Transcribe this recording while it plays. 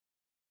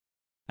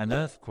An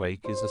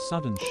earthquake is a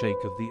sudden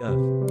shake of the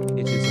Earth.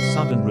 It is a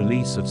sudden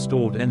release of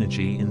stored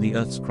energy in the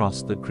Earth's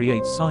crust that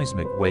creates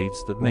seismic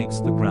waves that makes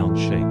the ground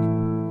shake.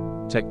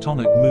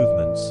 Tectonic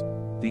movements.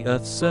 The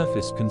Earth's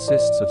surface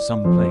consists of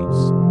some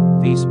plates.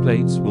 These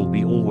plates will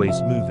be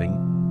always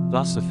moving,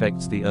 thus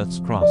affects the Earth's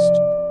crust.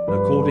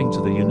 According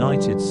to the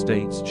United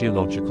States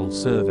Geological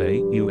Survey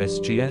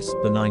 (USGS),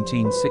 the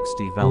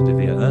 1960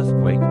 Valdivia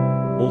Earthquake,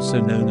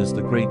 also known as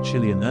the Great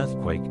Chilean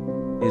Earthquake,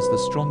 is the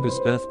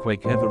strongest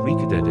earthquake ever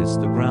recorded. Is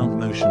the ground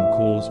motion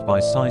caused by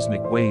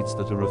seismic waves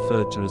that are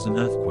referred to as an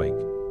earthquake.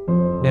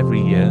 Every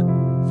year,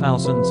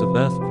 thousands of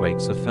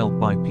earthquakes are felt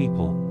by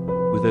people,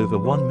 with over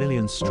 1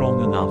 million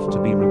strong enough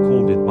to be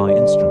recorded by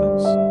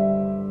instruments.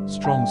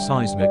 Strong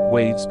seismic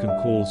waves can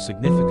cause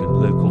significant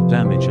local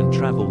damage and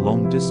travel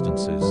long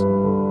distances.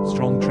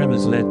 Strong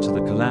tremors led to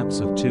the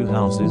collapse of 2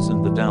 houses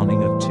and the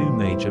downing of 2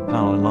 major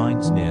power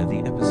lines near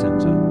the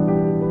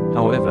epicenter.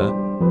 However,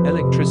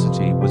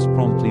 electricity was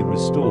promptly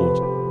restored,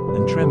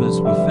 and tremors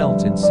were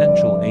felt in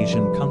Central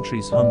Asian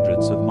countries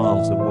hundreds of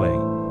miles away.